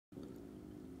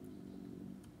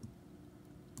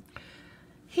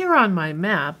Here on my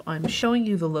map, I'm showing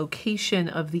you the location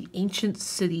of the ancient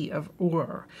city of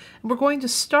Ur. And we're going to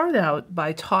start out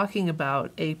by talking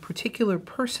about a particular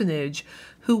personage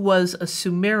who was a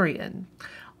Sumerian.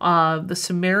 The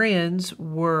Sumerians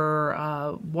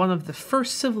were one of the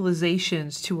first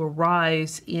civilizations to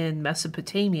arise in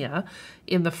Mesopotamia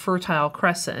in the Fertile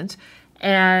Crescent.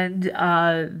 And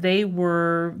they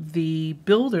were the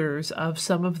builders of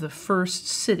some of the first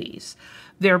cities.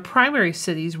 Their primary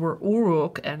cities were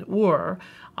Uruk and Ur,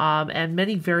 and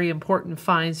many very important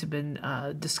finds have been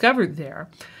discovered there.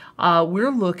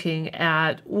 We're looking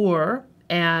at Ur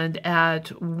and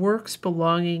at works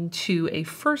belonging to a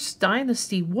first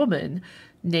dynasty woman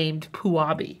named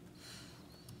Puabi.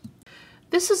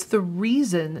 This is the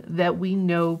reason that we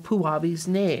know Puabi's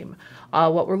name.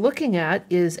 What we're looking at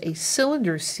is a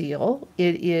cylinder seal.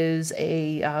 It is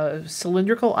a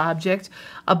cylindrical object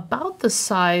about the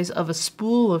size of a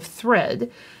spool of thread,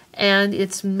 and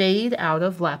it's made out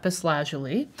of lapis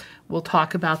lazuli. We'll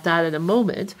talk about that in a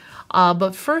moment.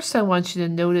 But first I want you to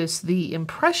notice the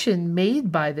impression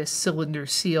made by this cylinder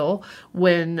seal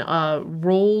when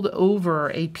rolled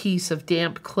over a piece of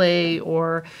damp clay,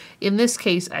 or in this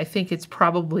case, I think it's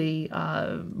probably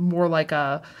more like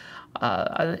an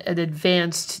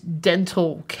advanced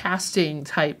dental casting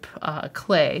type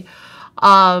clay.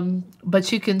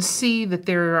 But you can see that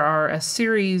there are a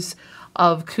series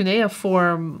of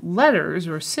cuneiform letters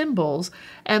or symbols,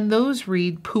 and those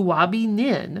read Puabi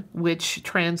Nin, which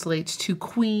translates to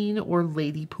Queen or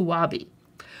Lady Puabi.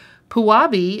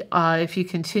 Puabi, if you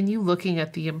continue looking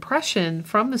at the impression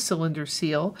from the cylinder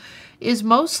seal, is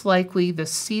most likely the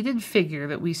seated figure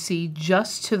that we see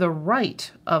just to the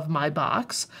right of my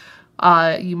box.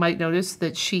 You might notice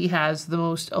that she has the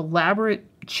most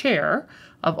elaborate chair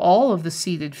of all of the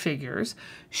seated figures.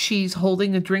 She's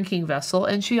holding a drinking vessel,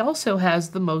 and she also has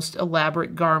the most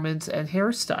elaborate garments and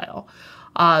hairstyle.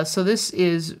 So this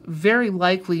is very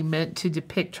likely meant to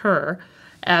depict her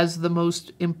as the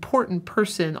most important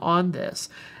person on this.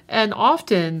 And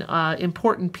often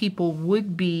important people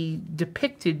would be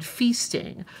depicted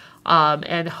feasting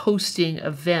and hosting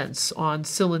events on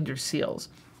cylinder seals.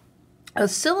 A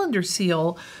cylinder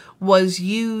seal was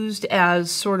used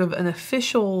as sort of an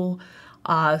official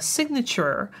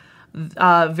signature,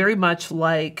 very much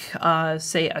like,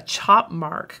 say, a chop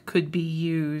mark could be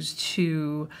used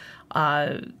to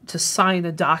sign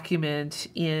a document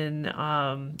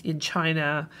in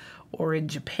China or in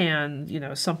Japan, you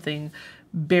know, something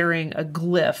bearing a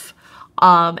glyph.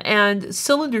 And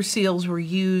cylinder seals were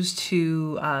used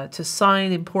to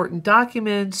sign important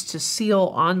documents, to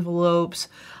seal envelopes,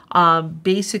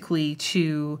 basically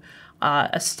to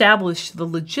establish the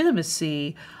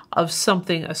legitimacy of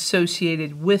something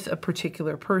associated with a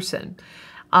particular person.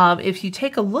 If you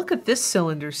take a look at this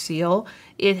cylinder seal,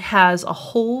 it has a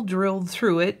hole drilled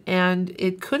through it, and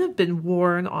it could have been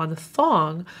worn on a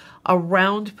thong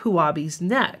around Puabi's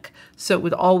neck, so it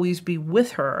would always be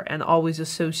with her and always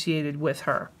associated with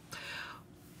her.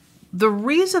 The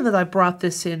reason that I brought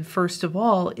this in, first of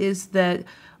all, is that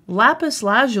lapis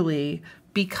lazuli,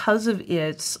 because of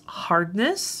its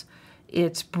hardness,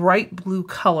 its bright blue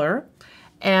color,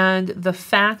 and the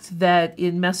fact that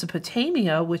in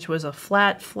Mesopotamia, which was a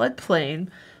flat floodplain,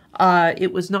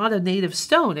 it was not a native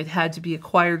stone. It had to be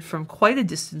acquired from quite a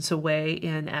distance away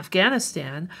in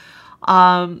Afghanistan.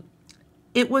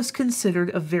 It was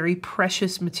considered a very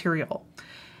precious material.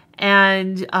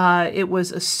 And it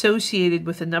was associated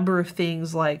with a number of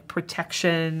things like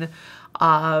protection,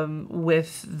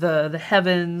 with the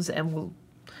heavens, and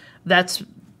that's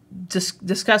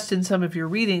discussed in some of your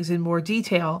readings in more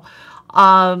detail.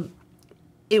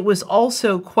 It was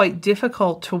also quite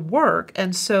difficult to work,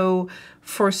 and so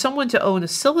for someone to own a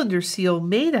cylinder seal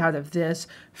made out of this,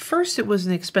 first it was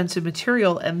an expensive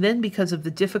material, and then because of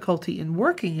the difficulty in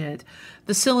working it,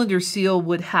 the cylinder seal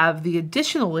would have the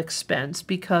additional expense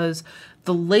because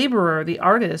the laborer, the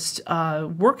artist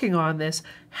working on this,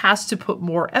 has to put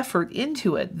more effort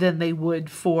into it than they would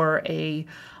for an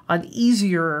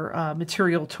easier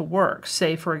material to work,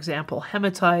 say, for example,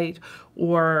 hematite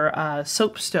or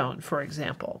soapstone, for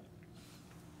example.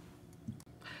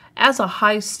 As a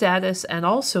high status and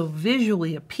also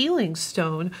visually appealing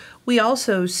stone, we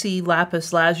also see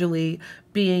lapis lazuli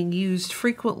being used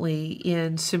frequently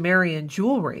in Sumerian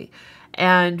jewelry.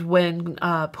 And when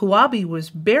Puabi was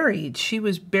buried, she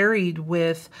was buried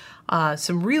with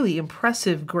some really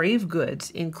impressive grave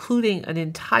goods, including an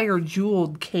entire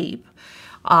jeweled cape,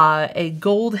 a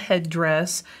gold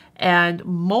headdress, and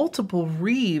multiple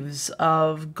wreaths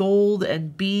of gold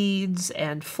and beads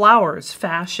and flowers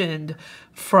fashioned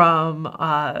from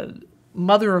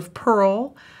mother of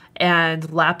pearl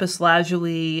and lapis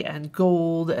lazuli and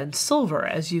gold and silver,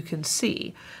 as you can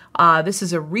see. This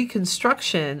is a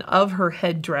reconstruction of her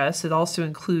headdress. It also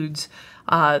includes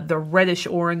the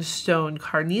reddish-orange stone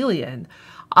carnelian.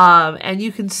 And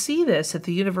you can see this at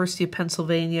the University of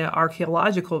Pennsylvania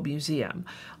Archaeological Museum.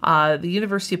 The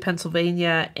University of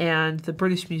Pennsylvania and the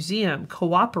British Museum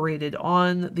cooperated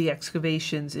on the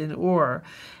excavations in Ur,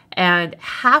 and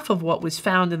half of what was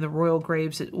found in the royal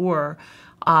graves at Ur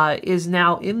is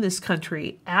now in this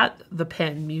country at the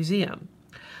Penn Museum.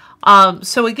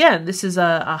 So again, this is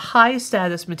a high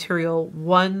status material,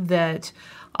 one that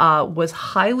was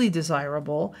highly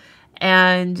desirable,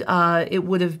 and it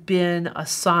would have been a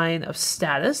sign of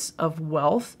status, of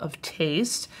wealth, of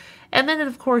taste. And then,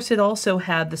 of course, it also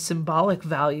had the symbolic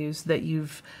values that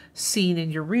you've seen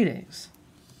in your readings.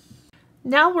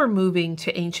 Now we're moving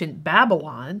to ancient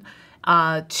Babylon,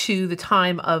 to the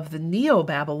time of the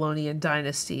Neo-Babylonian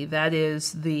dynasty. That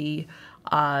is the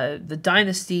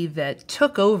dynasty that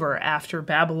took over after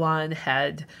Babylon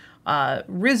had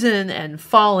risen and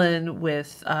fallen,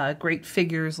 with great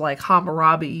figures like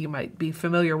Hammurabi. You might be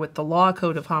familiar with the Law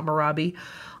Code of Hammurabi.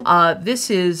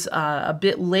 This is a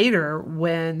bit later,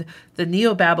 when the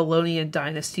Neo-Babylonian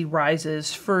dynasty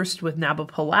rises, first with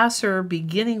Nabopolassar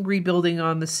beginning rebuilding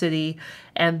on the city,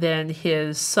 and then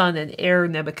his son and heir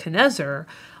Nebuchadnezzar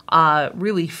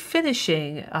really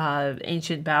finishing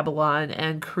ancient Babylon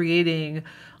and creating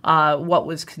what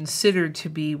was considered to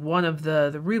be one of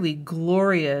the really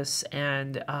glorious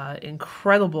and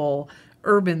incredible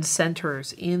urban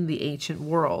centers in the ancient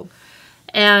world.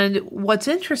 And what's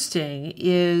interesting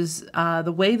is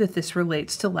the way that this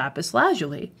relates to Lapis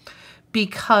Lazuli,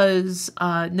 because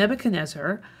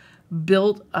Nebuchadnezzar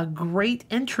built a great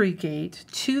entry gate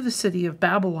to the city of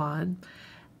Babylon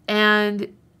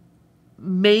and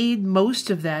made most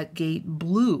of that gate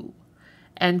blue,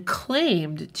 and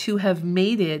claimed to have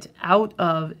made it out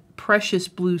of precious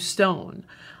blue stone.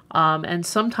 And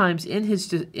sometimes in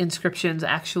his inscriptions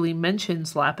actually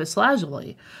mentions lapis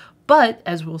lazuli. But,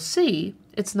 as we'll see,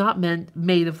 it's not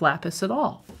made of lapis at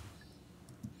all.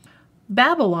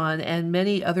 Babylon and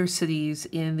many other cities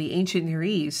in the ancient Near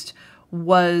East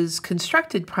was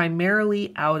constructed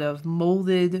primarily out of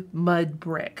molded mud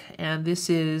brick. And this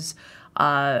is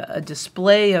a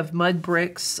display of mud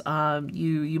bricks.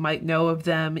 You might know of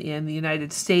them in the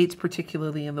United States,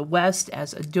 particularly in the West,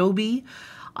 as adobe.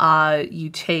 You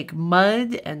take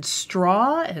mud and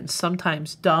straw and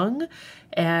sometimes dung,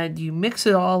 and you mix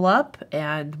it all up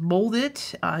and mold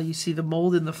it. You see the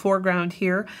mold in the foreground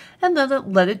here, and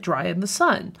then let it dry in the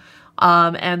sun.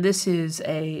 And this is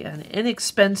an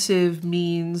inexpensive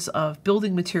means of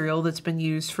building material that's been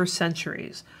used for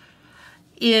centuries.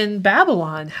 In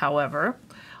Babylon, however,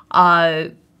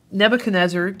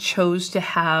 Nebuchadnezzar chose to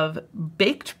have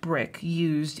baked brick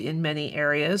used in many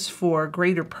areas for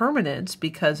greater permanence,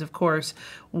 because, of course,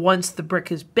 once the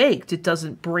brick is baked, it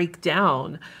doesn't break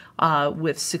down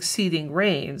with succeeding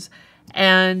rains.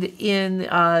 And in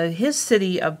his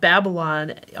city of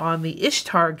Babylon, on the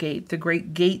Ishtar Gate, the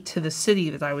great gate to the city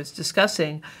that I was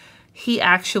discussing, he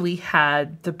actually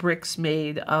had the bricks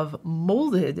made of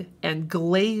molded and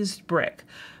glazed brick.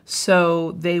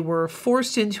 So they were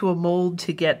forced into a mold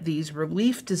to get these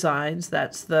relief designs.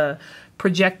 That's the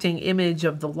projecting image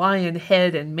of the lion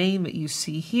head and mane that you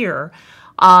see here.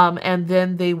 And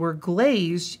then they were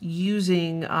glazed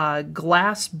using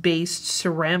glass-based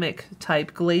ceramic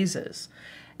type glazes.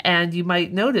 And you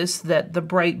might notice that the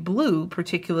bright blue,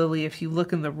 particularly if you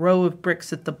look in the row of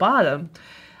bricks at the bottom,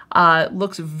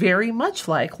 looks very much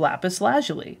like lapis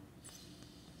lazuli.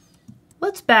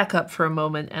 Let's back up for a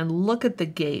moment and look at the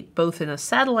gate, both in a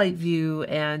satellite view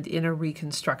and in a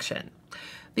reconstruction.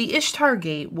 The Ishtar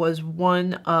Gate was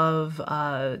one of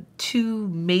two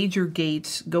major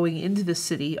gates going into the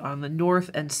city on the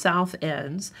north and south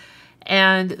ends,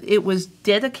 and it was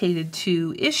dedicated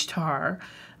to Ishtar,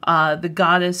 the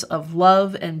goddess of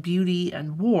love and beauty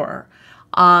and war.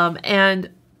 And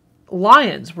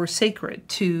lions were sacred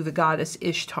to the goddess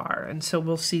Ishtar, and so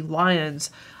we'll see lions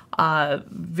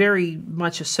very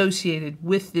much associated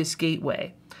with this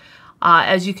gateway.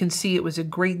 As you can see, it was a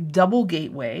great double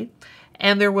gateway,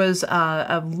 and there was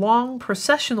a long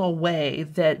processional way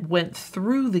that went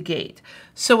through the gate.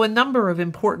 So a number of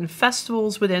important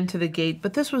festivals would enter the gate,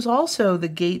 but this was also the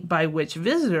gate by which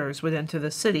visitors would enter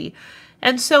the city.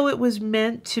 And so it was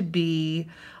meant to be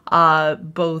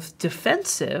both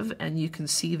defensive, and you can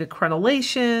see the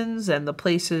crenellations and the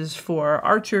places for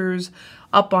archers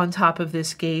up on top of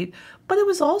this gate, but it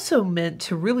was also meant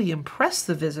to really impress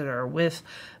the visitor with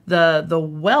the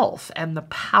wealth and the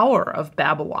power of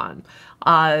Babylon.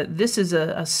 This is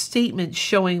a statement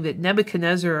showing that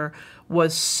Nebuchadnezzar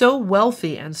was so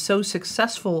wealthy and so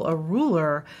successful a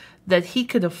ruler that he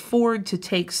could afford to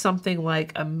take something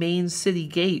like a main city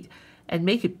gate and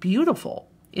make it beautiful,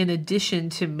 in addition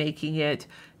to making it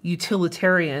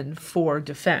utilitarian for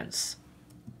defense.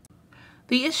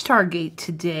 The Ishtar Gate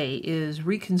today is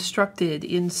reconstructed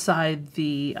inside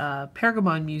the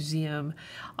Pergamon Museum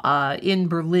in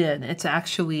Berlin. It's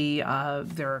actually,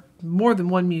 there are more than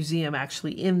one museum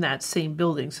actually in that same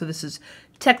building. So this is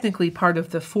technically part of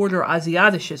the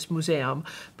Vorderasiatisches Museum,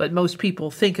 but most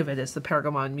people think of it as the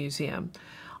Pergamon Museum.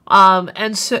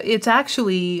 And so it's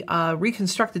actually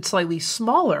reconstructed slightly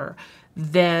smaller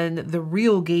than the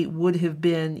real gate would have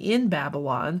been in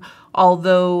Babylon,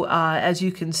 although as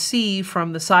you can see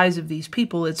from the size of these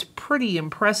people, it's pretty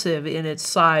impressive in its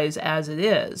size as it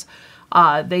is.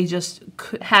 They just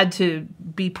had to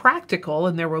be practical,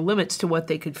 and there were limits to what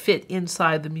they could fit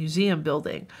inside the museum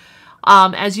building.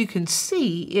 As you can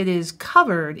see, it is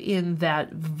covered in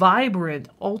that vibrant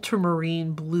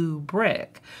ultramarine blue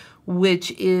brick,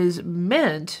 which is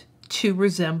meant to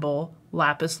resemble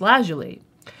lapis lazuli.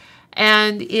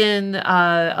 And in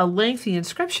a lengthy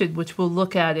inscription, which we'll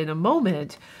look at in a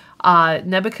moment,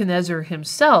 Nebuchadnezzar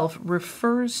himself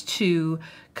refers to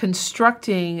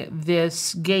constructing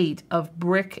this gate of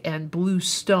brick and blue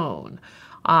stone.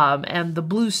 And the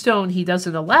blue stone, he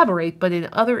doesn't elaborate, but in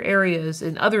other areas,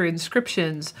 in other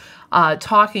inscriptions,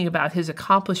 talking about his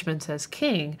accomplishments as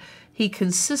king, he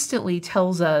consistently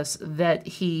tells us that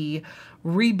he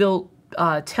rebuilt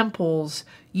temples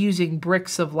using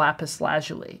bricks of lapis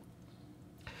lazuli.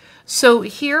 So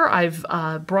here I've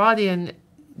brought in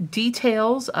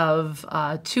details of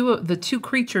the two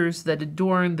creatures that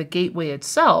adorn the gateway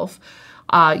itself.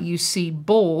 You see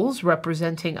bulls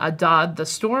representing Adad, the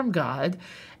storm god,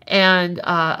 and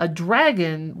a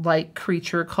dragon-like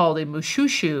creature called a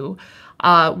Mushushu,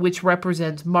 which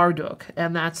represents Marduk,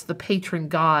 and that's the patron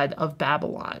god of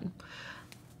Babylon.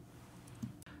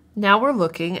 Now we're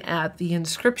looking at the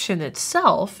inscription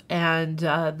itself, and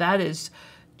that is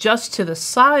just to the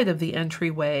side of the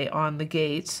entryway on the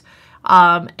gates.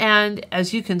 And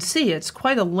as you can see, it's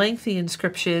quite a lengthy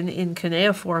inscription in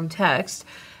cuneiform text,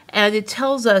 and it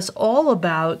tells us all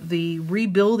about the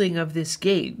rebuilding of this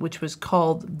gate, which was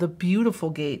called the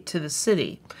Beautiful Gate to the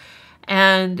city.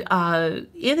 And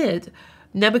in it,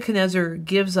 Nebuchadnezzar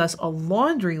gives us a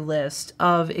laundry list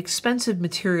of expensive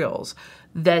materials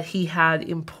that he had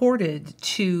imported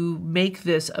to make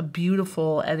this a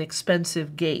beautiful and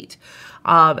expensive gate.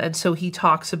 And so he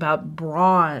talks about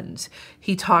bronze,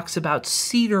 he talks about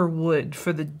cedar wood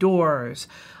for the doors,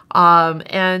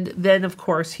 and then of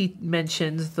course he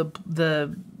mentions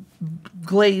the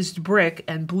glazed brick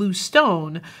and blue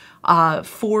stone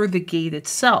for the gate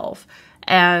itself.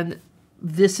 And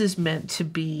this is meant to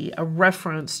be a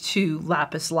reference to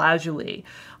lapis lazuli.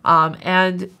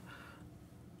 And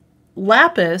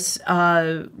lapis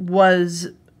was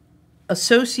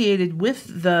associated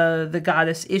with the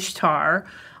goddess Ishtar,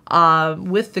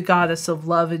 with the goddess of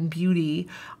love and beauty.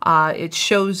 It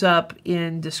shows up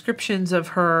in descriptions of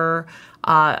her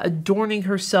adorning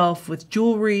herself with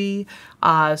jewelry.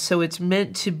 So it's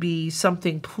meant to be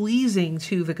something pleasing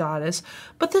to the goddess.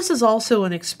 But this is also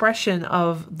an expression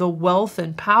of the wealth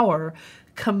and power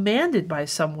commanded by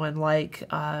someone like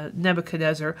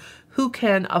Nebuchadnezzar, who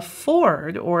can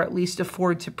afford, or at least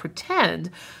afford to pretend,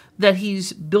 that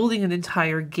he's building an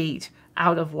entire gate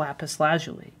out of lapis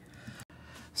lazuli.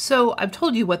 So I've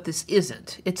told you what this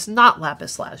isn't. It's not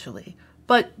lapis lazuli.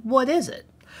 But what is it?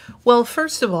 Well,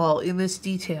 first of all, in this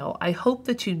detail, I hope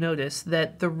that you notice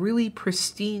that the really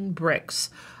pristine bricks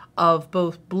of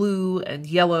both blue and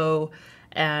yellow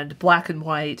and black and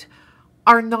white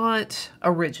are not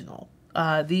original.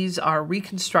 These are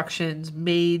reconstructions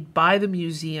made by the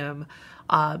museum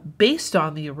based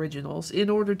on the originals in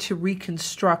order to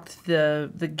reconstruct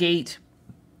the gate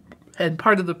and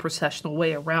part of the processional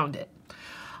way around it.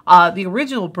 The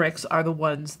original bricks are the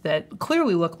ones that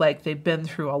clearly look like they've been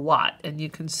through a lot, and you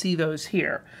can see those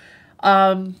here.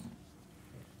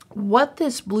 What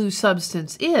this blue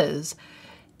substance is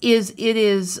it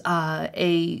is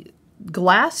a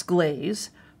glass glaze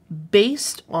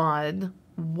based on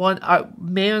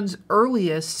man's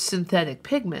earliest synthetic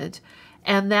pigment,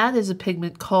 and that is a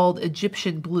pigment called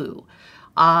Egyptian blue.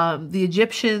 The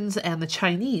Egyptians and the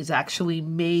Chinese actually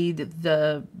made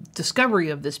the discovery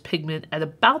of this pigment at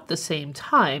about the same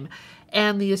time,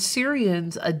 And the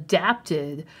Assyrians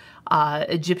adapted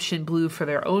Egyptian blue for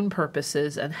their own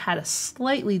purposes and had a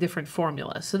slightly different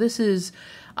formula. So this is,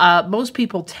 most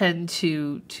people tend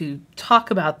to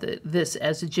talk about this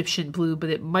as Egyptian blue, but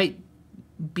it might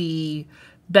be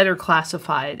better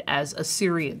classified as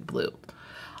Assyrian blue.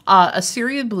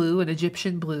 Assyrian blue and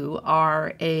Egyptian blue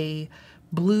are a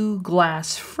blue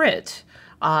glass frit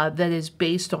that is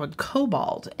based on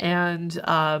cobalt, and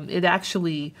it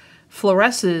actually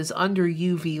fluoresces under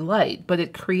UV light, but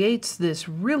it creates this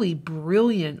really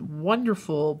brilliant,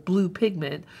 wonderful blue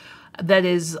pigment that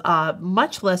is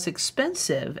much less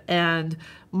expensive and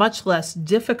much less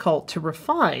difficult to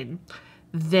refine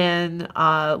than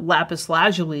lapis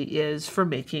lazuli is for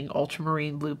making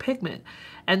ultramarine blue pigment.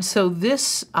 And so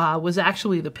this was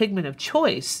actually the pigment of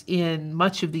choice in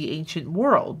much of the ancient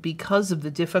world because of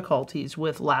the difficulties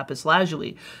with lapis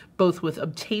lazuli, both with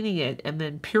obtaining it and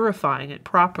then purifying it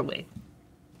properly.